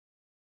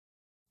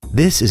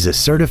This is a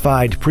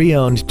certified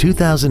pre-owned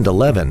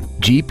 2011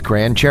 Jeep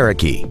Grand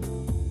Cherokee.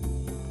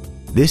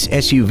 This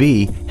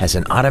SUV has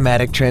an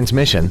automatic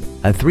transmission,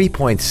 a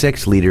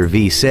 3.6-liter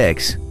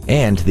V6,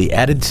 and the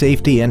added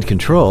safety and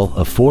control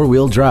of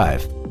four-wheel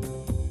drive.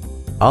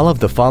 All of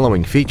the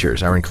following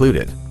features are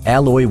included: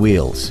 alloy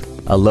wheels,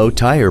 a low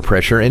tire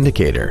pressure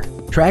indicator,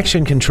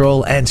 traction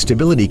control and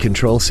stability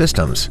control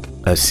systems,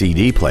 a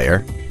CD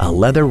player, a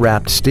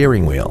leather-wrapped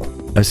steering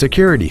wheel, a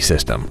security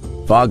system,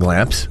 fog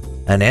lamps,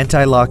 an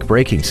anti-lock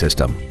braking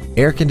system,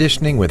 air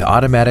conditioning with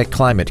automatic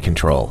climate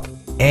control,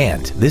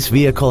 and this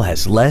vehicle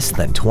has less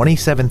than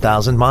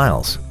 27,000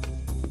 miles.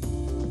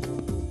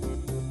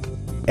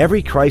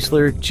 Every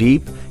Chrysler,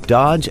 Jeep,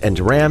 Dodge, and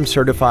Ram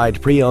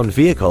certified pre-owned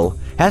vehicle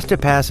has to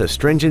pass a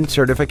stringent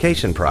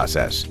certification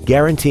process,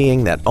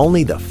 guaranteeing that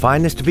only the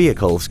finest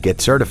vehicles get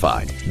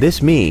certified.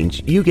 This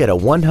means you get a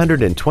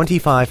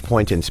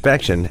 125-point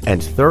inspection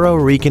and thorough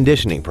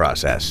reconditioning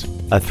process,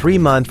 a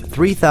 3-month,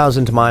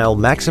 3,000-mile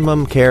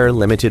maximum care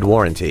limited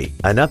warranty,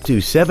 an up to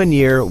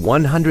 7-year,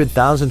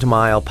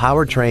 100,000-mile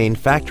powertrain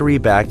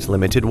factory-backed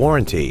limited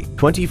warranty,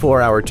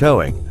 24-hour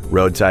towing,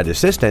 roadside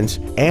assistance,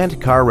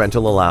 and car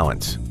rental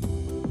allowance.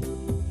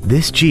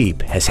 This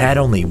Jeep has had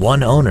only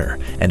one owner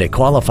and it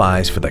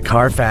qualifies for the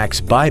Carfax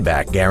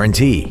buyback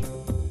guarantee.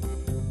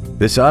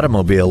 This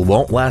automobile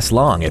won't last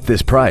long at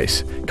this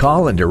price.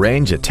 Call and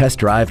arrange a test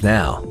drive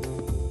now.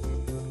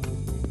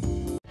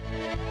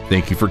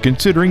 Thank you for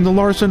considering the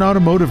Larson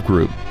Automotive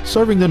Group,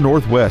 serving the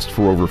Northwest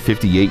for over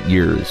 58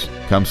 years.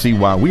 Come see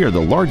why we are the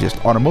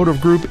largest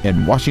automotive group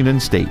in Washington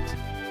State.